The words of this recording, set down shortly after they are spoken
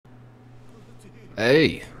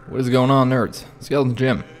Hey, what is going on, nerds?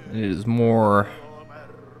 SkeletonJim. It is more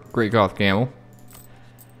Great Gothic ammo.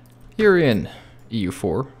 Here in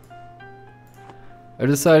EU4, I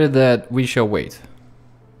decided that we shall wait.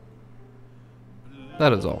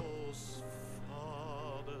 That is all.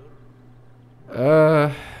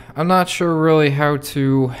 I'm not sure really how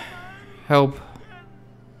to help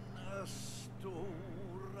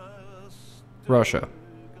Russia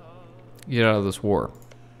get out of this war.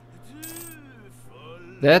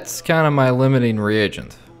 That's kind of my limiting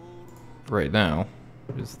reagent right now,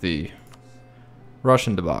 is the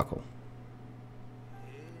Russian debacle.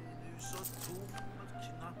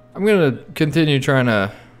 I'm gonna continue trying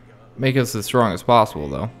to make us as strong as possible,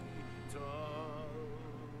 though,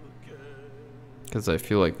 because I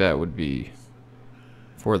feel like that would be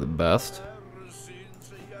for the best.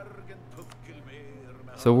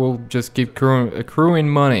 So we'll just keep accruing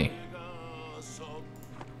money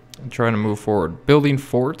and trying to move forward. Building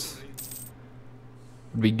forts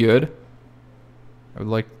would be good. I would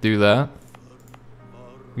like to do that.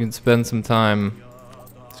 We can spend some time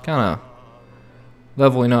just kind of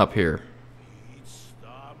leveling up here.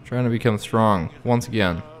 Trying to become strong once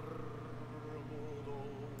again.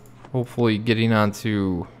 Hopefully getting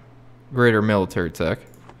onto greater military tech.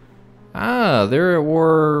 Ah, they're at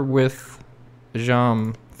war with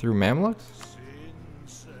Jam through Mamluks?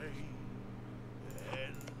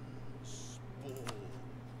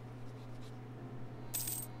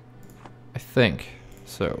 I think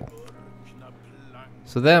so.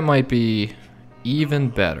 So that might be even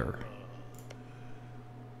better.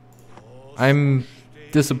 I'm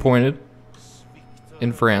disappointed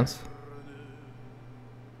in France,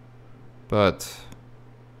 but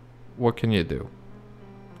what can you do?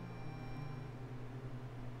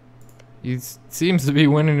 He seems to be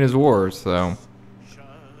winning his wars, so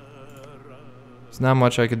there's not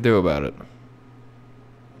much I could do about it.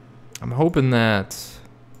 I'm hoping that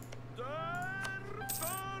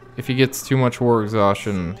if he gets too much war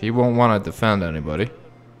exhaustion, he won't want to defend anybody.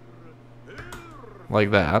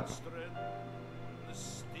 Like that.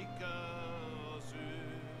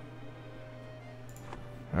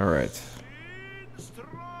 Alright.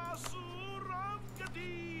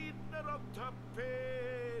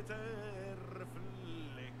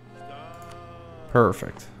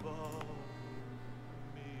 Perfect.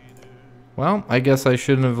 Well, I guess I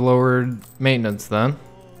shouldn't have lowered maintenance then.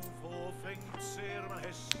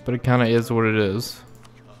 But it kind of is what it is.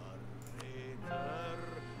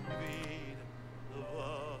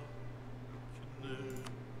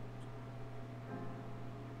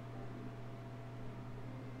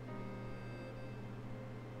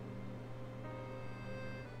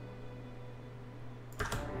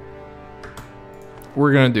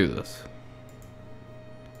 We're gonna do this.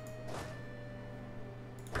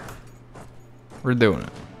 We're doing it.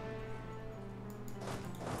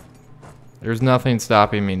 There's nothing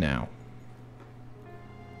stopping me now.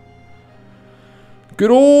 Good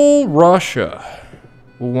old Russia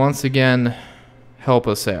will once again help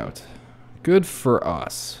us out. Good for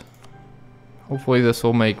us. Hopefully this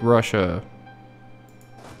will make Russia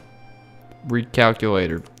recalculate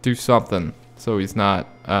or do something so he's not,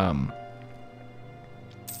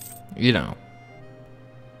 you know,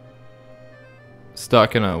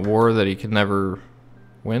 stuck in a war that he can never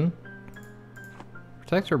win.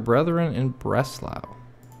 Protect our brethren in Breslau.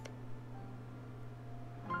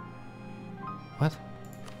 What?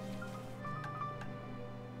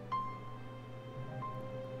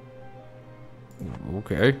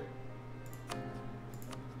 Okay.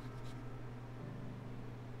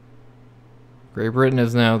 Great Britain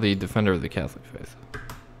is now the defender of the Catholic faith.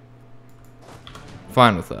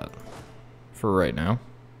 Fine with that. For right now.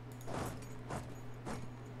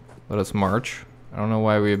 Let us march. I don't know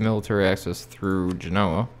why we have military access through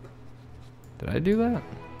Genoa. Did I do that?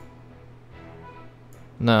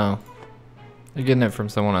 No. They're getting it from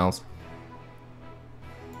someone else.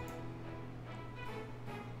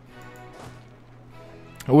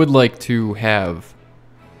 I would like to have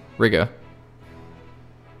Riga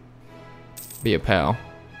be a pal.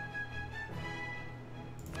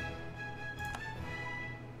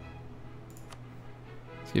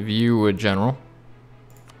 Let's give you a general.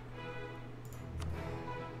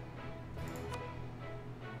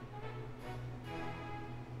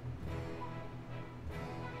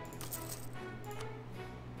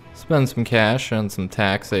 Spend some cash on some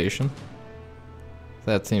taxation.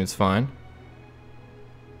 That seems fine.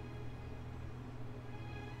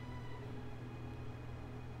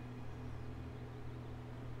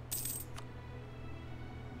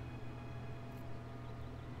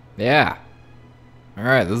 Yeah.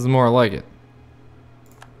 Alright, this is more like it.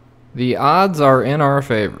 The odds are in our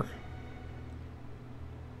favor.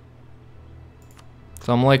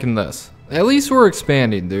 So I'm liking this. At least we're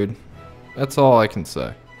expanding, dude. That's all I can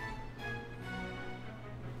say.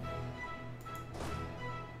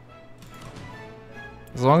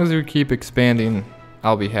 As long as we keep expanding,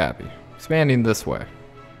 I'll be happy. Expanding this way.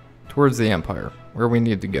 Towards the Empire, where we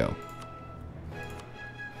need to go.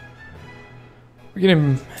 We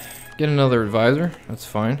can get another advisor. That's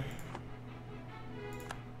fine.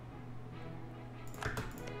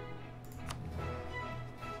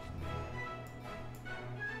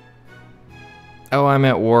 Oh, I'm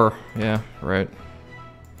at war. Yeah, right.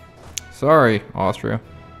 Sorry, Austria.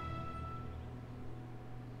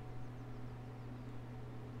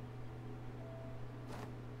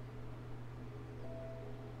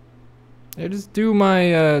 Yeah, just do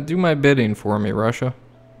my bidding for me, Russia.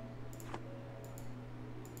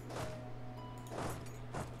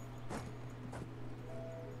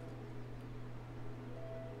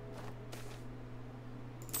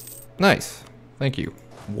 Nice. Thank you.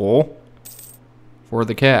 Wool. For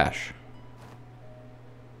the cash.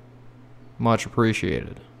 Much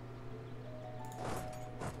appreciated.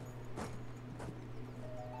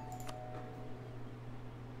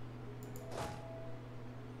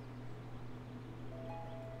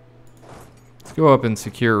 Let's go up and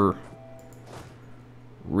secure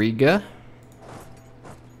Riga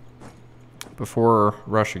before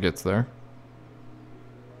Russia gets there.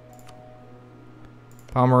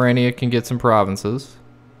 Pomerania can get some provinces.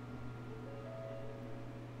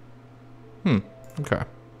 Okay.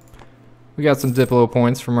 We got some Diplo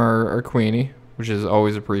points from our Queenie, which is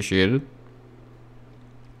always appreciated.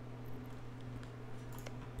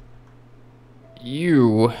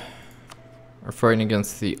 You are fighting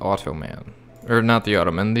against the Ottoman. Or not the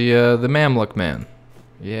Ottoman, the Mamluk man.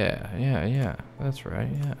 Yeah. That's right,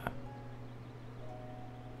 yeah.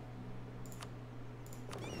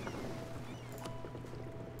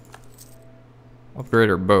 Upgrade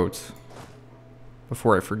our boats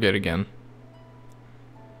before I forget again.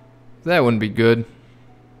 That wouldn't be good.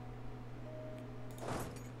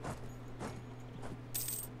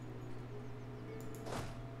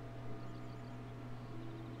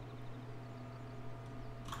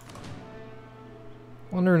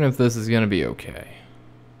 Wondering if this is gonna be okay.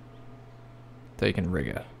 Taking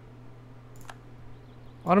Riga.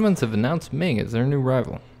 Ottomans have announced Ming as their new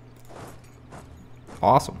rival.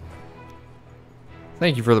 Awesome.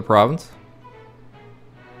 Thank you for the province.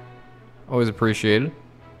 Always appreciated.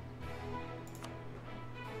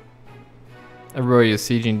 Everybody is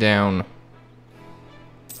sieging down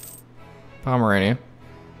Pomerania.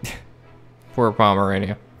 Poor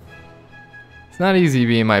Pomerania. It's not easy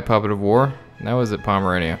being my puppet of war. Now is it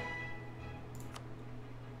Pomerania?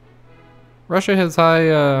 Russia has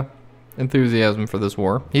high enthusiasm for this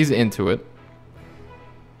war. He's into it.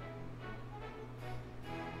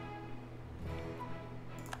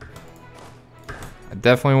 I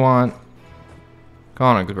definitely want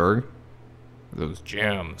Königsberg. Those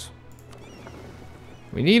gems.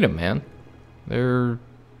 We need them, man.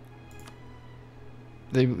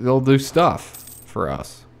 They'll do stuff for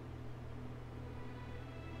us.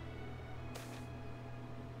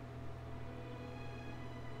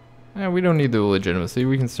 Yeah, we don't need the legitimacy.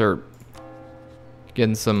 We can start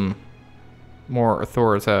getting some more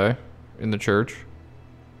authority in the church.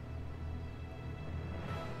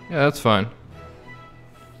 Yeah, that's fine.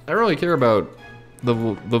 I don't really care about the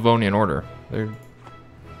Livonian Order. I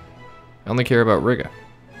only care about Riga.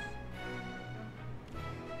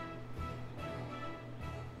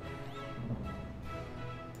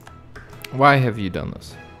 Why have you done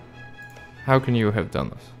this? How can you have done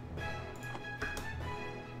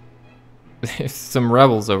this? There's some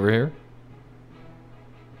rebels over here.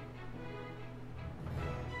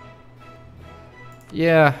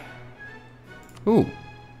 Yeah. Ooh,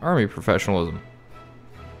 army professionalism.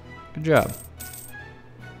 Good job.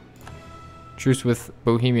 Truce with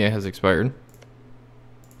Bohemia has expired.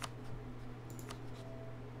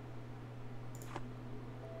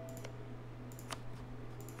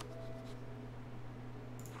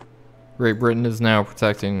 Great Britain is now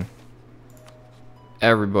protecting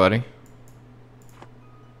everybody.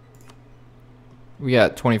 We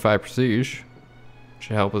got 25 prestige.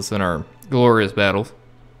 Should help us in our glorious battles.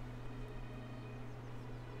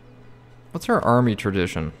 What's our army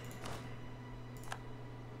tradition?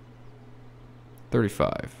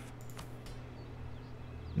 35.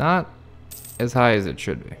 Not as high as it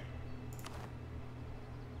should be.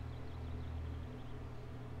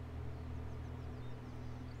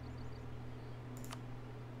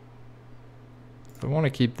 So I want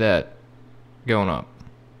to keep that going up.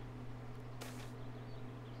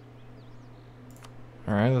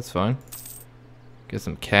 Alright, that's fine. Get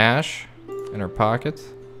some cash in our pockets.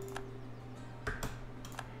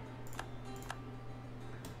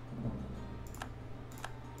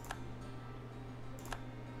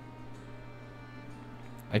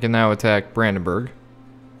 I can now attack Brandenburg.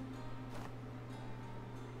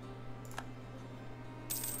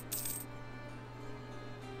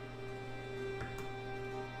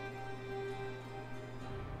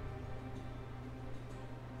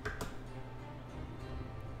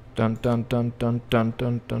 Dun dun dun dun dun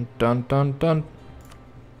dun dun dun dun dun.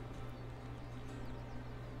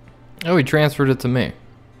 Oh, he transferred it to me.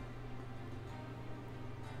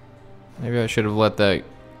 Maybe I should have let that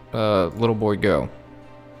little boy go.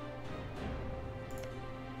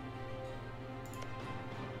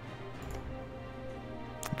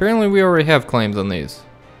 Apparently we already have claims on these.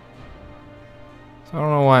 So I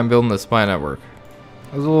don't know why I'm building this spy network.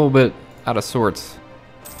 I was a little bit out of sorts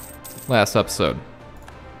last episode.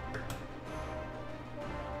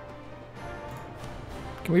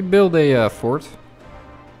 Can we build a fort?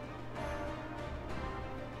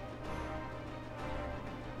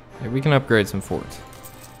 Yeah, we can upgrade some forts.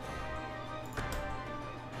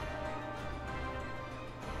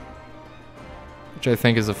 Which I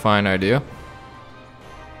think is a fine idea.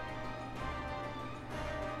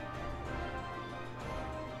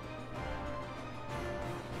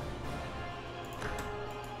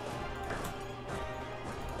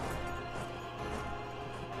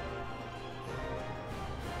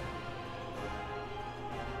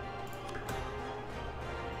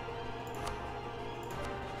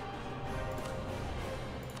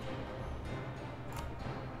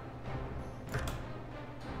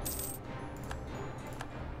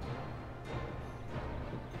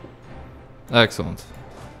 Excellent.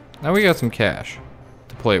 Now we got some cash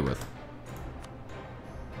to play with.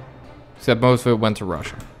 Except most of it went to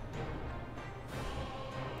Russia.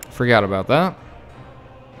 Forgot about that.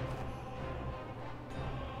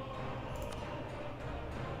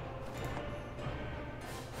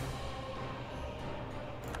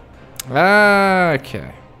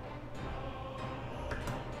 Okay.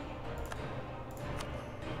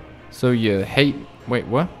 So you hate... Wait,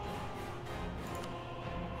 what?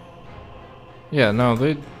 Yeah, no,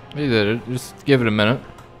 they did it. Just give it a minute.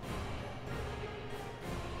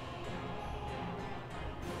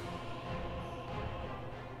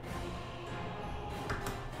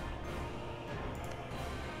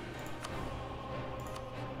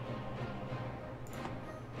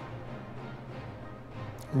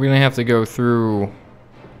 We're gonna have to go through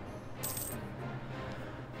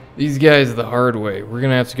these guys the hard way. We're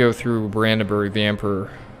gonna have to go through Brandenburg, the Emperor.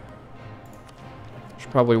 Which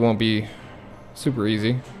probably won't be super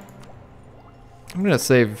easy. I'm gonna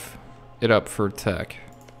save it up for tech.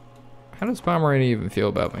 How does Pomerania even feel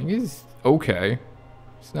about me? He's okay.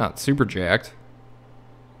 He's not super jacked.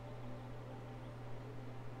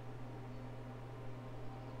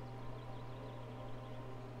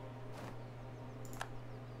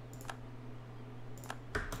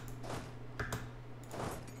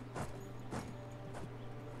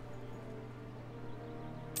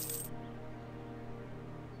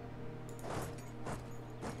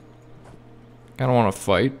 I don't want to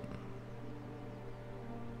fight.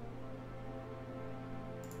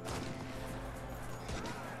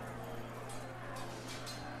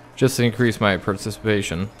 Just to increase my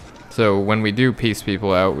participation. So when we do piece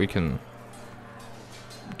people out, we can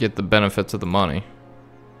get the benefits of the money.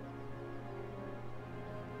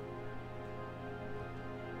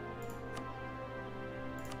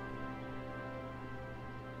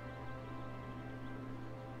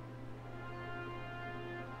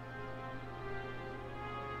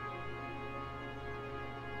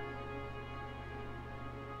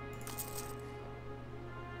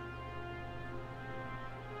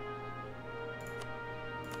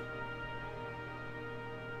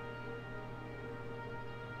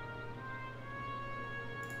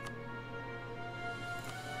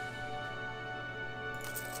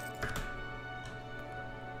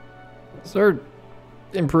 Start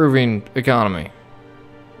improving economy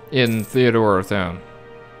in Theodora town.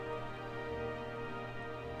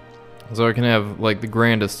 So I can have like the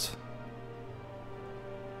grandest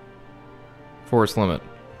force limit.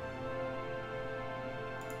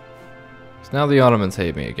 So now the Ottomans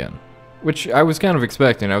hate me again. Which I was kind of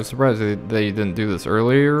expecting. I was surprised they didn't do this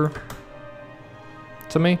earlier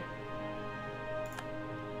to me.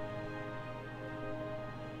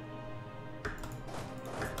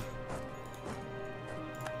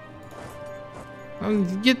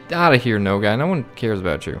 Get out of here, no guy. No one cares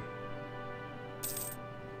about you.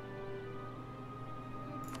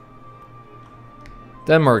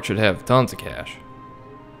 Denmark should have tons of cash.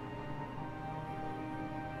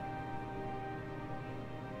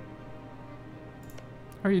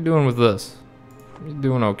 How are you doing with this? Are you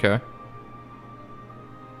doing okay?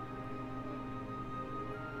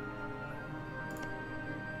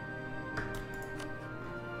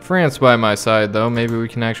 France by my side, though. Maybe we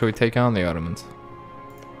can actually take on the Ottomans.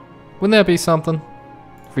 Wouldn't that be something?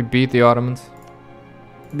 If we beat the Ottomans?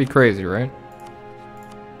 It'd be crazy, right?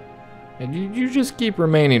 And you just keep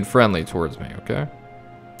remaining friendly towards me, okay?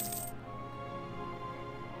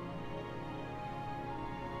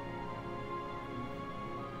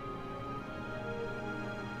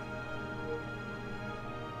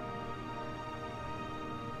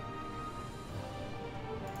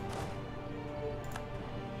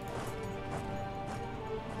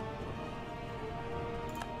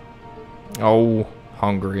 Oh,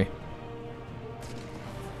 Hungary.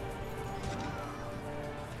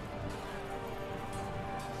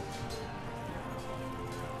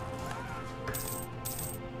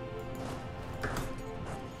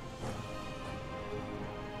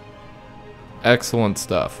 Excellent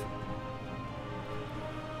stuff.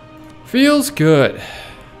 Feels good.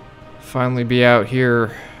 Finally be out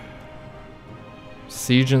here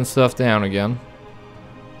sieging stuff down again.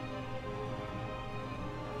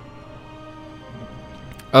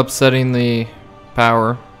 Upsetting the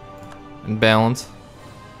power and balance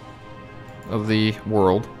of the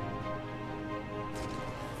world.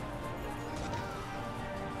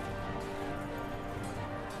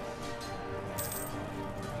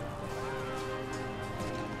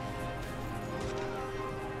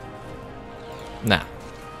 Nah.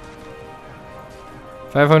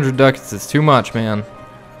 500 ducats is too much, man.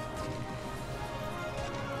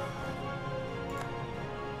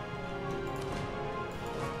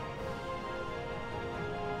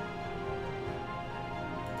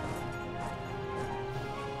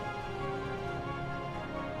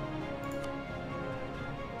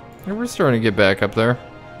 Yeah, we're starting to get back up there,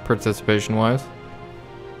 participation-wise.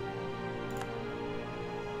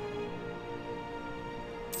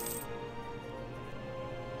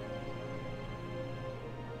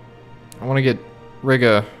 I want to get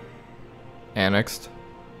Riga annexed.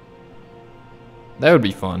 That would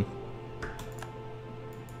be fun.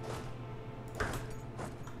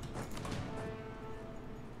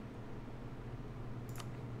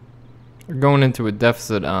 We're going into a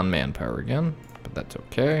deficit on manpower again, but that's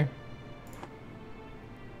okay.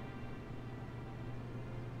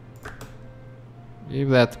 Leave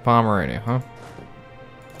that to Pomerania, huh?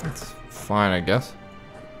 That's fine, I guess.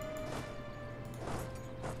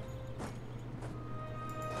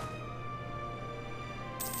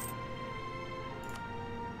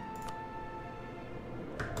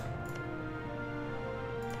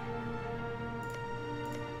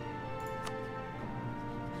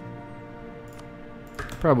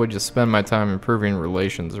 Probably just spend my time improving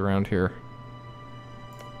relations around here.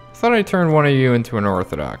 I thought I turned one of you into an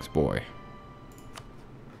Orthodox boy.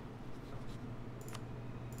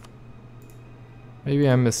 Maybe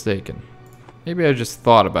I'm mistaken. Maybe I just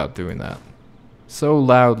thought about doing that so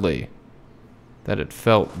loudly that it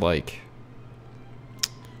felt like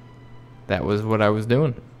that was what I was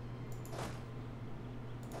doing.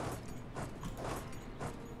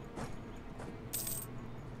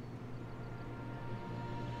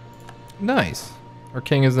 Nice. Our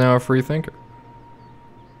king is now a free thinker.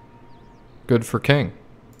 Good for king.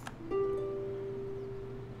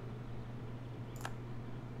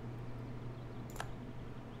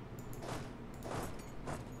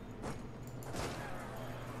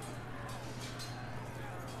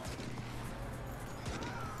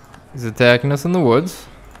 He's attacking us in the woods.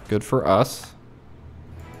 Good for us.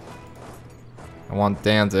 I want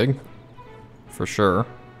Danzig. For sure.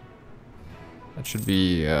 That should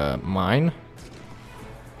be mine.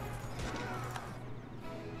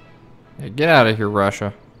 Yeah, get out of here,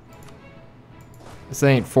 Russia. This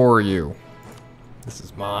ain't for you. This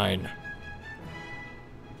is mine.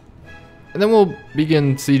 And then we'll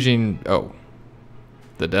begin sieging... Oh.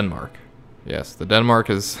 The Denmark. Yes, the Denmark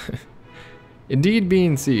is... indeed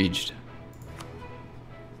being sieged.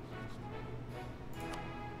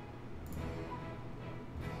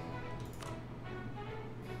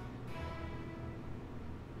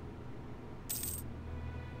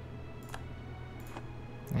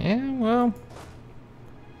 Yeah, well,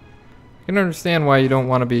 I can understand why you don't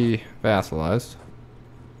want to be vassalized.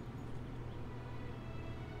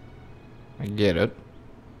 I get it.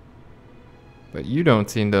 But you don't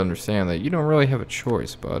seem to understand that you don't really have a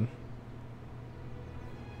choice, bud.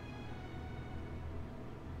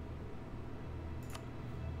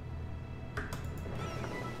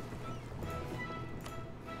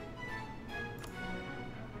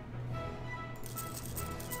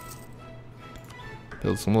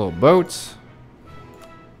 Build some little boats.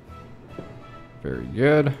 Very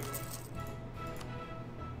good.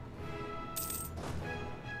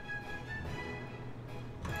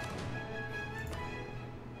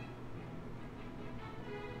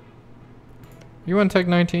 You on Tech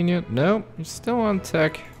 19 yet? Nope, you're still on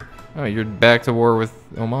Tech. Oh, you're back to war with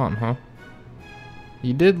Oman, huh?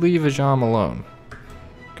 You did leave Ajam alone.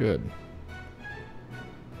 Good.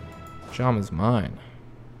 Ajam is mine.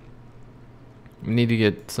 We need to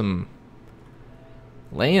get some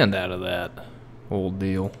land out of that whole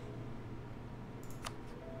deal.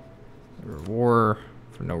 War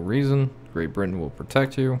for no reason. Great Britain will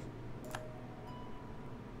protect you.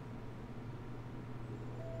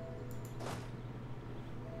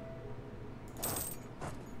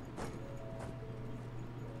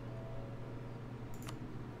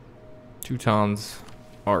 Teutons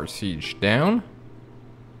are sieged down.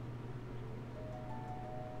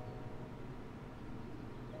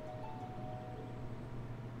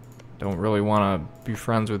 Don't really want to be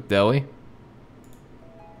friends with Delhi.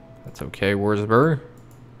 That's okay, Wurzburg.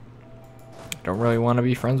 Don't really want to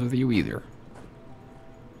be friends with you either.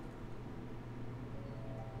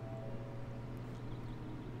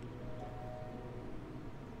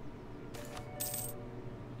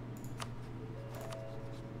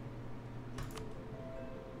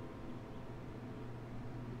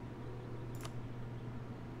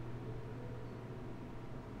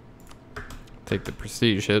 Take the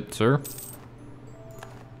prestige hit, sir.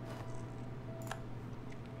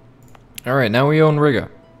 Alright, now we own Riga.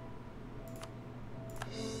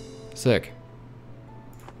 Sick.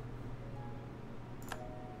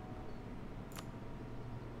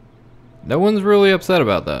 No one's really upset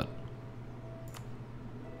about that.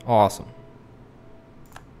 Awesome.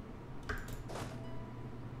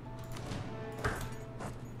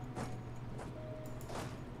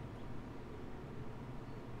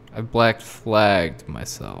 I black flagged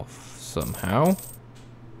myself somehow,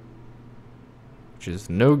 which is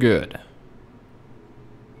no good.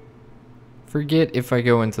 Forget if I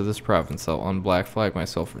go into this province, I'll unblack flag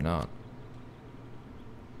myself or not.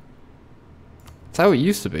 That's how it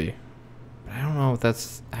used to be, but I don't know if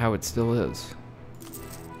that's how it still is.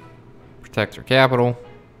 Protect our capital.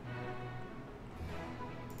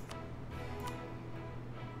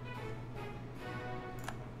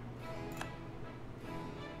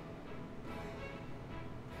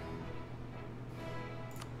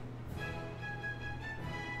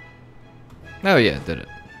 Oh yeah, it did it.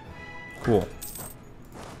 Cool.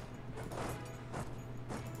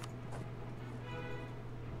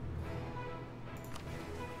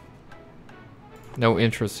 No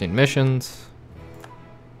interesting missions.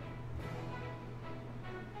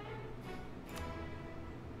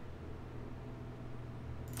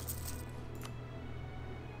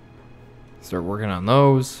 Start working on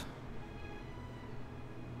those.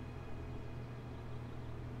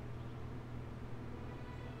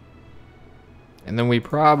 And then we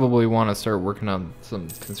probably want to start working on some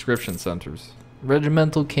conscription centers.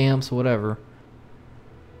 Regimental camps, whatever.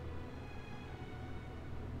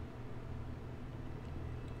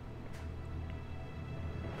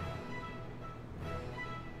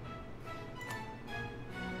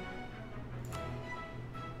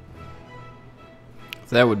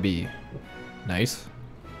 That would be nice.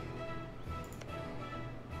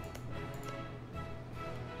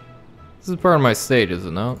 This is part of my state, is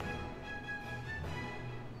it not?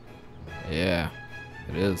 Yeah,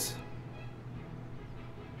 it is.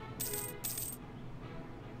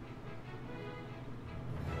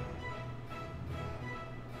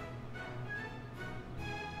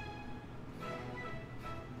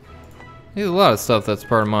 There's a lot of stuff that's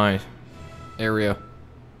part of my area.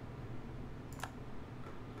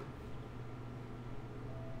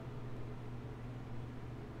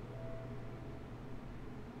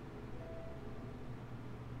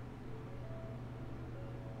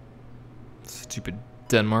 Stupid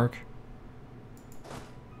Denmark.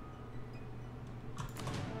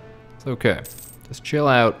 It's okay. Just chill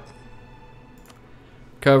out.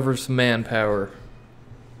 Cover some manpower.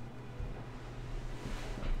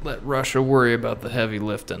 Let Russia worry about the heavy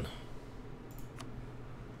lifting.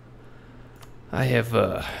 I have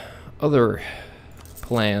other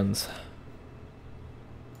plans.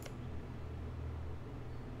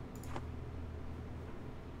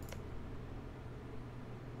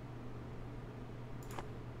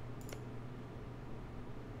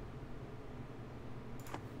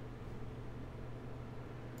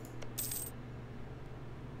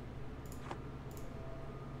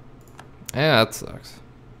 Yeah, that sucks.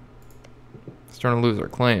 Starting to lose our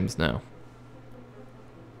claims now.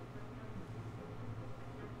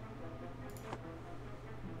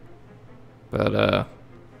 But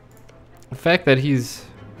The fact that he's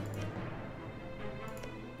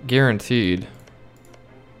guaranteed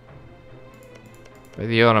by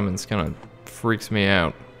the Ottomans kind of freaks me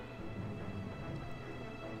out.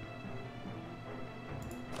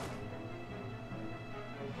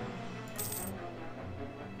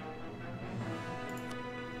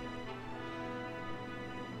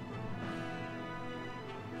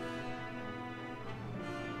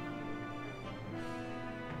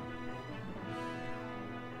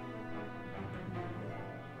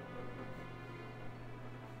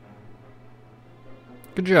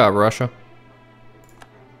 Good job, Russia.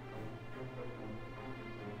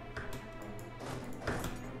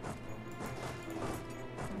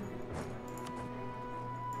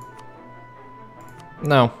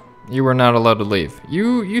 No, you are not allowed to leave.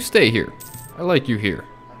 You stay here. I like you here.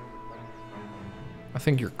 I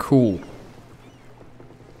think you're cool.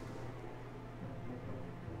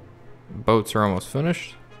 Boats are almost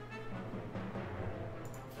finished.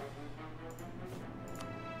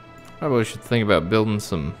 Probably should think about building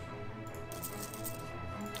some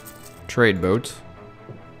trade boats.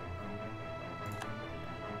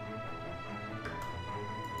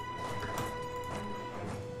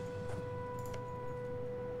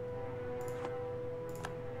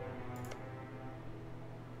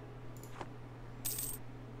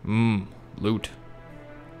 Loot.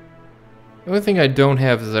 The only thing I don't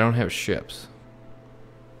have is I don't have ships.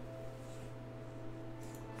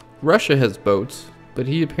 Russia has boats, but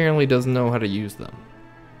he apparently doesn't know how to use them.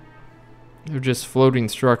 They're just floating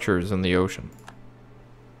structures in the ocean.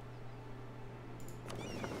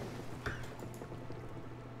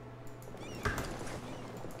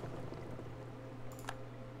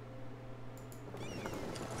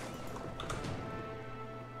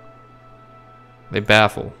 They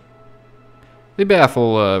baffle. They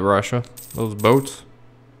baffle Russia. Those boats.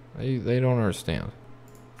 They don't understand.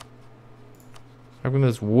 How can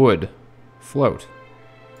this wood float?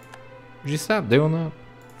 Would you stop doing that?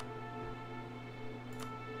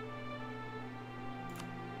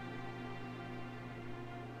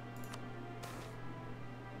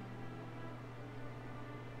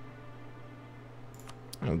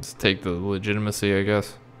 I'll just take the legitimacy, I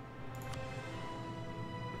guess.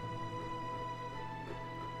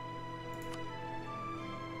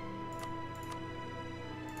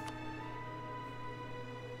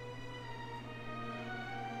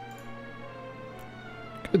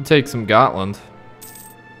 Could take some Gotland.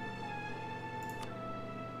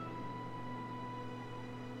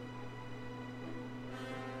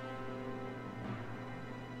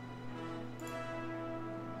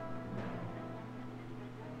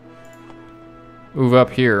 Move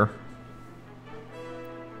up here.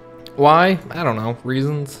 Why? I don't know.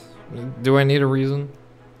 Reasons? Do I need a reason?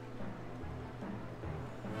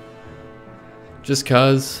 Just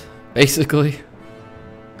 'cause, basically.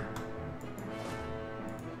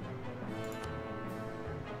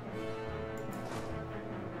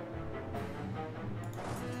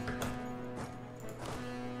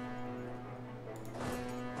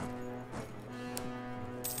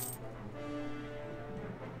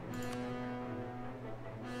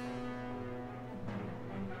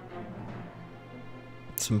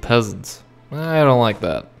 Some peasants. I don't like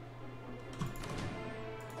that.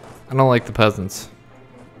 I don't like the peasants.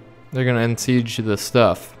 They're gonna unsiege the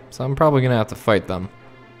stuff, so I'm probably gonna have to fight them.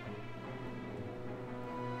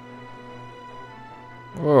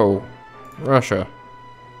 Whoa, Russia.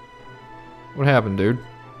 What happened, dude?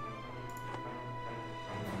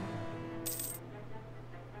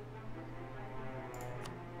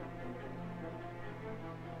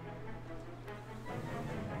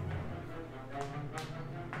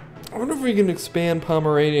 I wonder if we can expand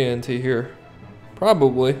Pomerania into here.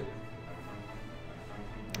 Probably.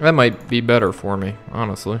 That might be better for me,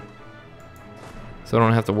 honestly. So I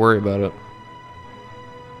don't have to worry about it.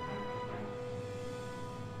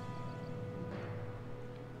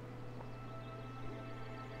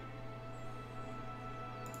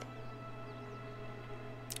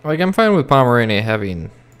 Like, I'm fine with Pomerania having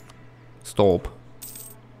Stolp.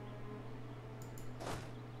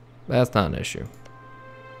 That's not an issue.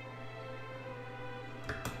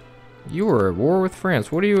 You were at war with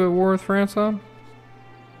France. What are you at war with France on?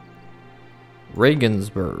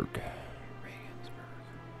 Regensburg.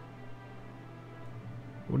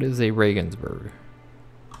 What is a Regensburg?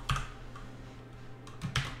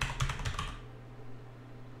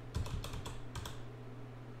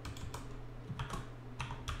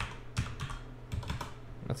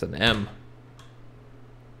 That's an M.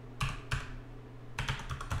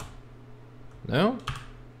 No?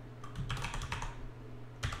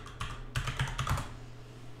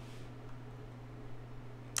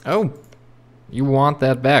 Oh, You want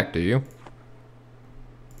that back, do you?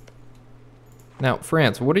 Now,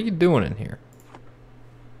 France, what are you doing in here?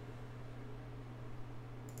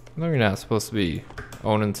 No, you're not supposed to be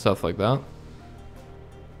owning stuff like that.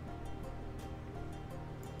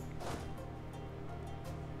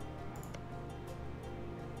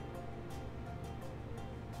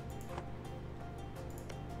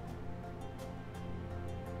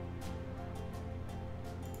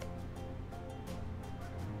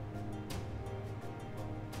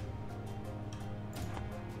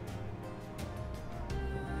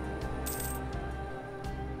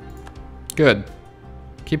 Good.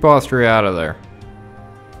 Keep Austria out of there.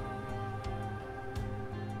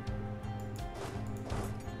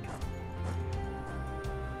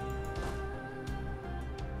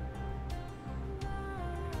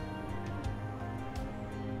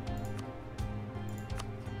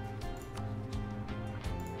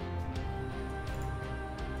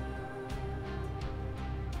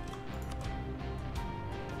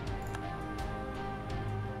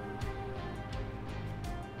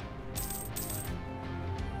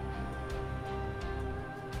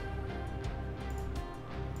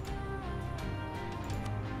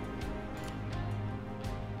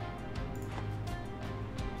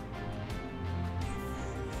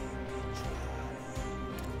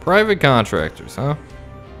 Private contractors, huh?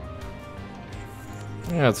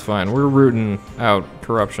 Yeah, that's fine. We're rooting out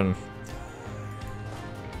corruption.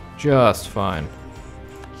 Just fine.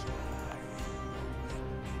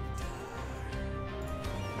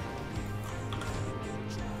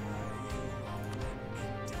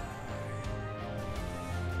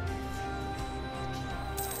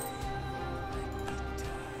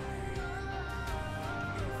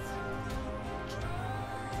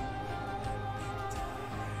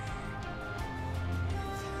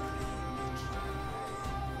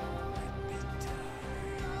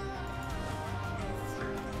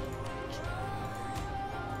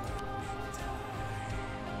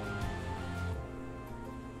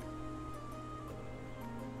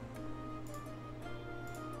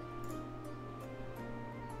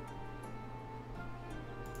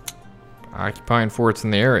 Occupying forts in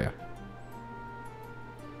the area.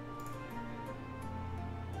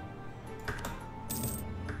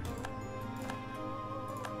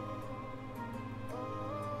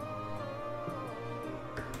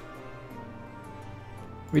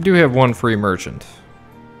 We do have one free merchant.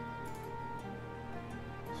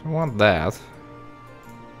 So I want that.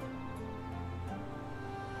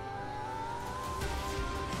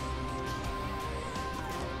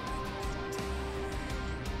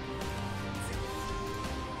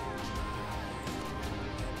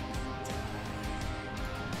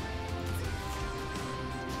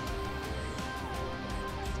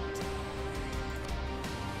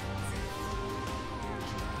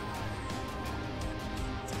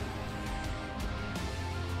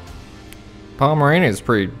 Pomerania is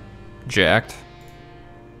pretty jacked.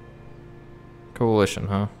 Coalition,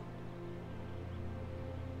 huh?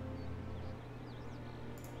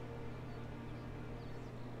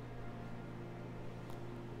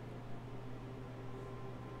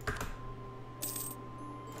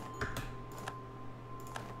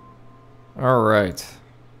 Alright.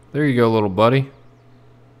 There you go, little buddy.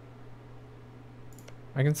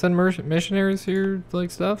 I can send missionaries here,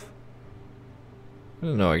 like stuff? I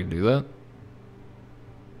didn't know I could do that.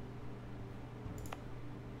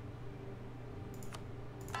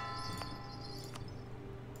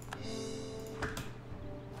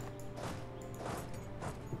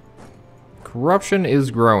 Corruption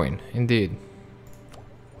is growing, indeed.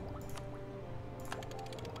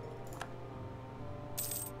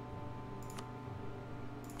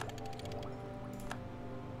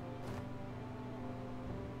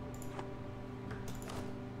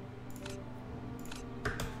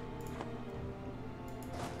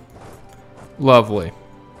 Lovely.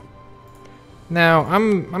 Now,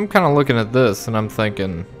 I'm kind of looking at this and I'm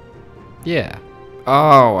thinking, yeah.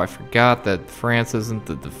 Oh, I forgot that France isn't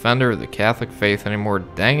the defender of the Catholic faith anymore.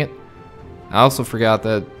 Dang it. I also forgot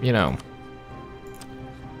that, you know,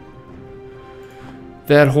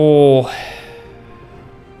 that whole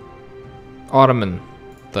Ottoman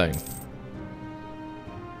thing.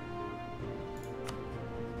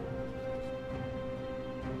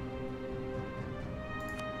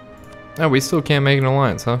 No, we still can't make an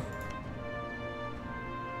alliance, huh?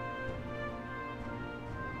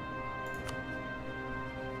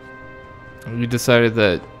 You decided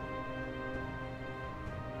that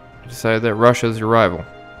Russia's your rival.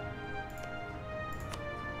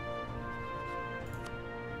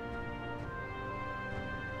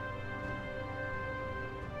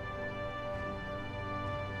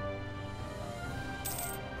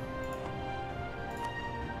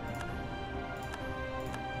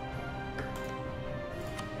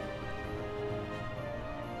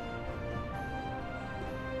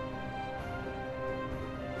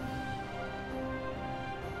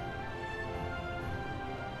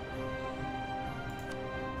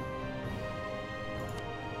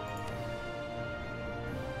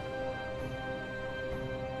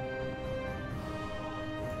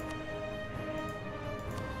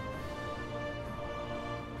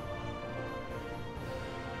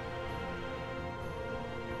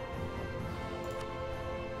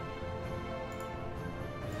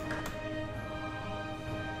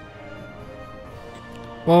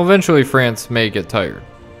 Well, eventually France may get tired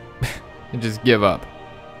and just give up.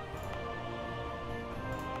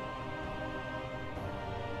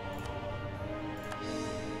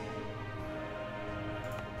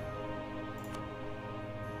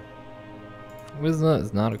 Wisna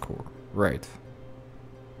is not a core. Right.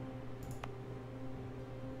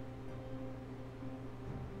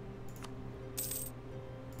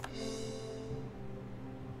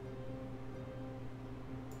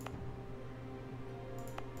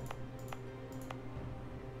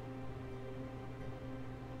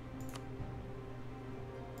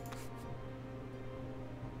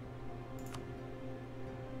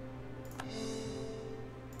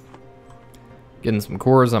 Getting some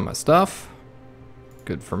cores on my stuff.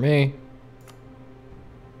 Good for me.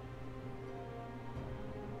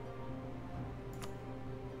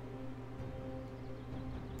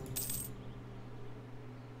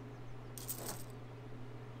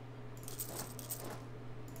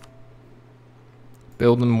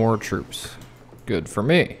 Building more troops. Good for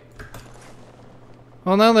me.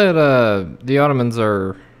 Well, now that the Ottomans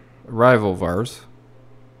are a rival of ours,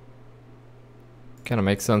 kind of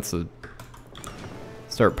makes sense to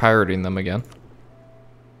start pirating them again.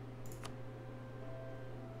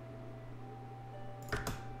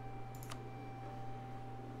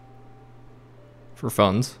 For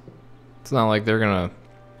funds. It's not like they're gonna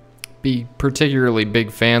be particularly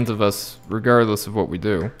big fans of us regardless of what we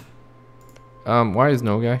do. Why is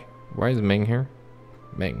no guy? Why is Ming here?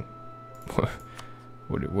 Ming.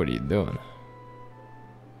 What are you doing?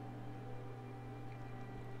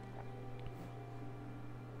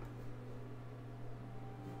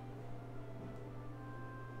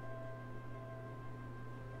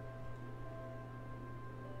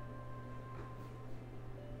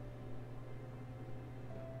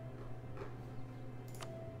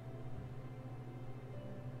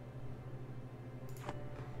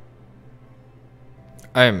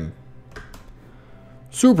 I'm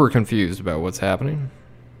super confused about what's happening.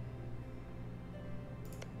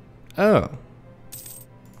 Oh.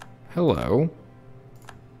 Hello.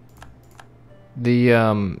 The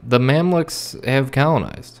Mamluks have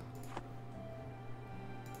colonized.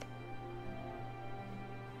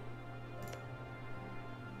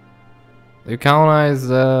 They colonized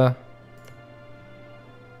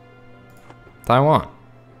Taiwan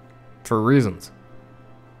for reasons.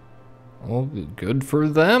 Well, good for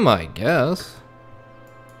them, I guess.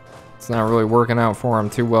 It's not really working out for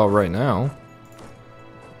them too well right now.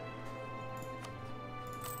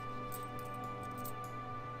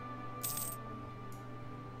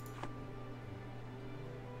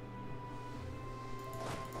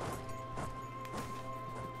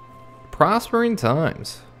 Prospering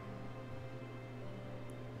times.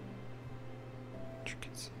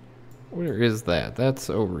 Where is that? That's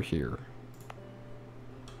over here.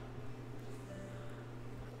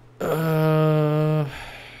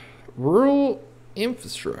 Rural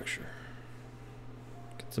infrastructure.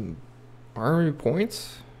 Get some army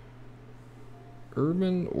points.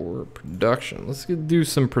 Urban or production. Let's do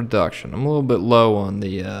some production. I'm a little bit low on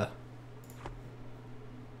the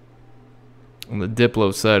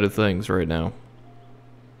Diplo side of things right now.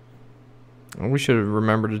 We should have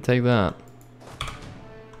remembered to take that.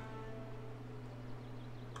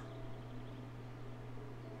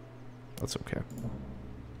 That's okay.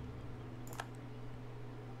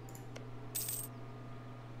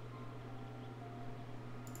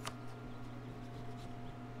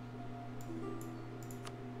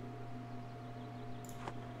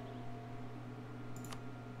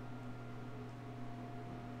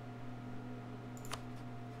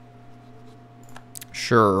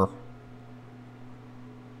 Sure.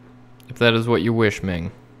 If that is what you wish,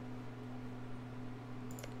 Ming.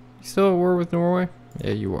 You still at war with Norway?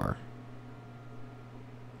 Yeah, you are.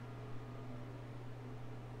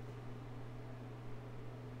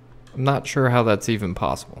 I'm not sure how that's even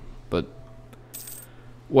possible, but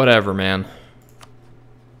whatever, man.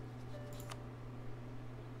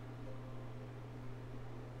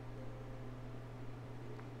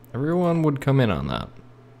 Everyone would come in on that.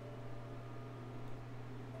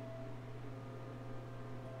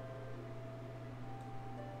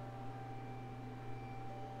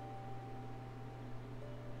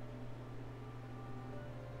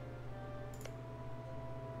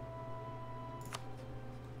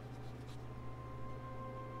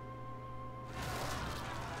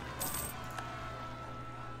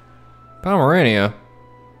 Pomerania?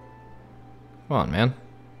 Come on, man.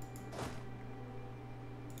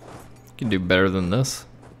 You can do better than this.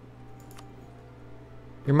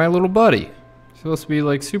 You're my little buddy. You're supposed to be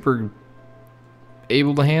like super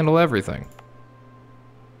able to handle everything.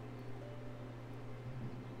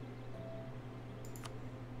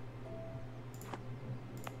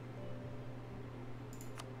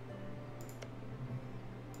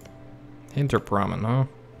 Hinterpromen, huh?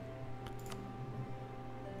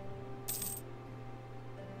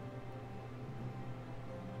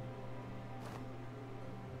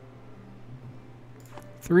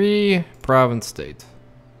 Three province state.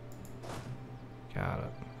 Got it.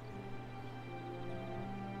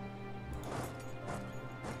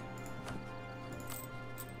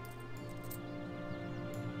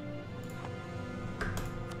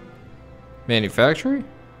 Manufacturing?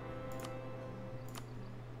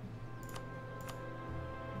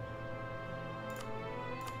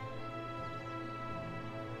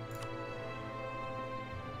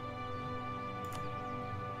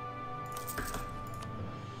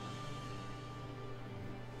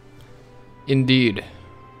 Indeed.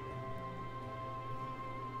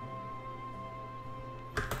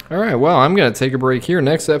 Alright, well, I'm going to take a break here.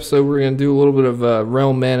 Next episode, we're going to do a little bit of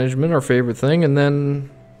realm management, our favorite thing, and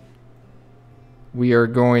then we are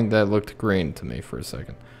going... That looked green to me for a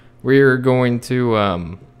second. We are going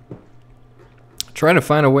to try to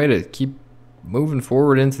find a way to keep moving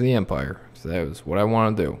forward into the Empire. So that was what I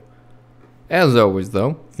want to do. As always,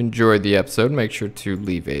 though, if you enjoyed the episode, make sure to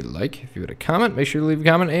leave a like. If you had a comment, make sure to leave a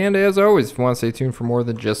comment. And as always, if you want to stay tuned for more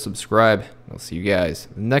than just subscribe, I'll see you guys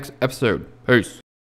in the next episode. Peace.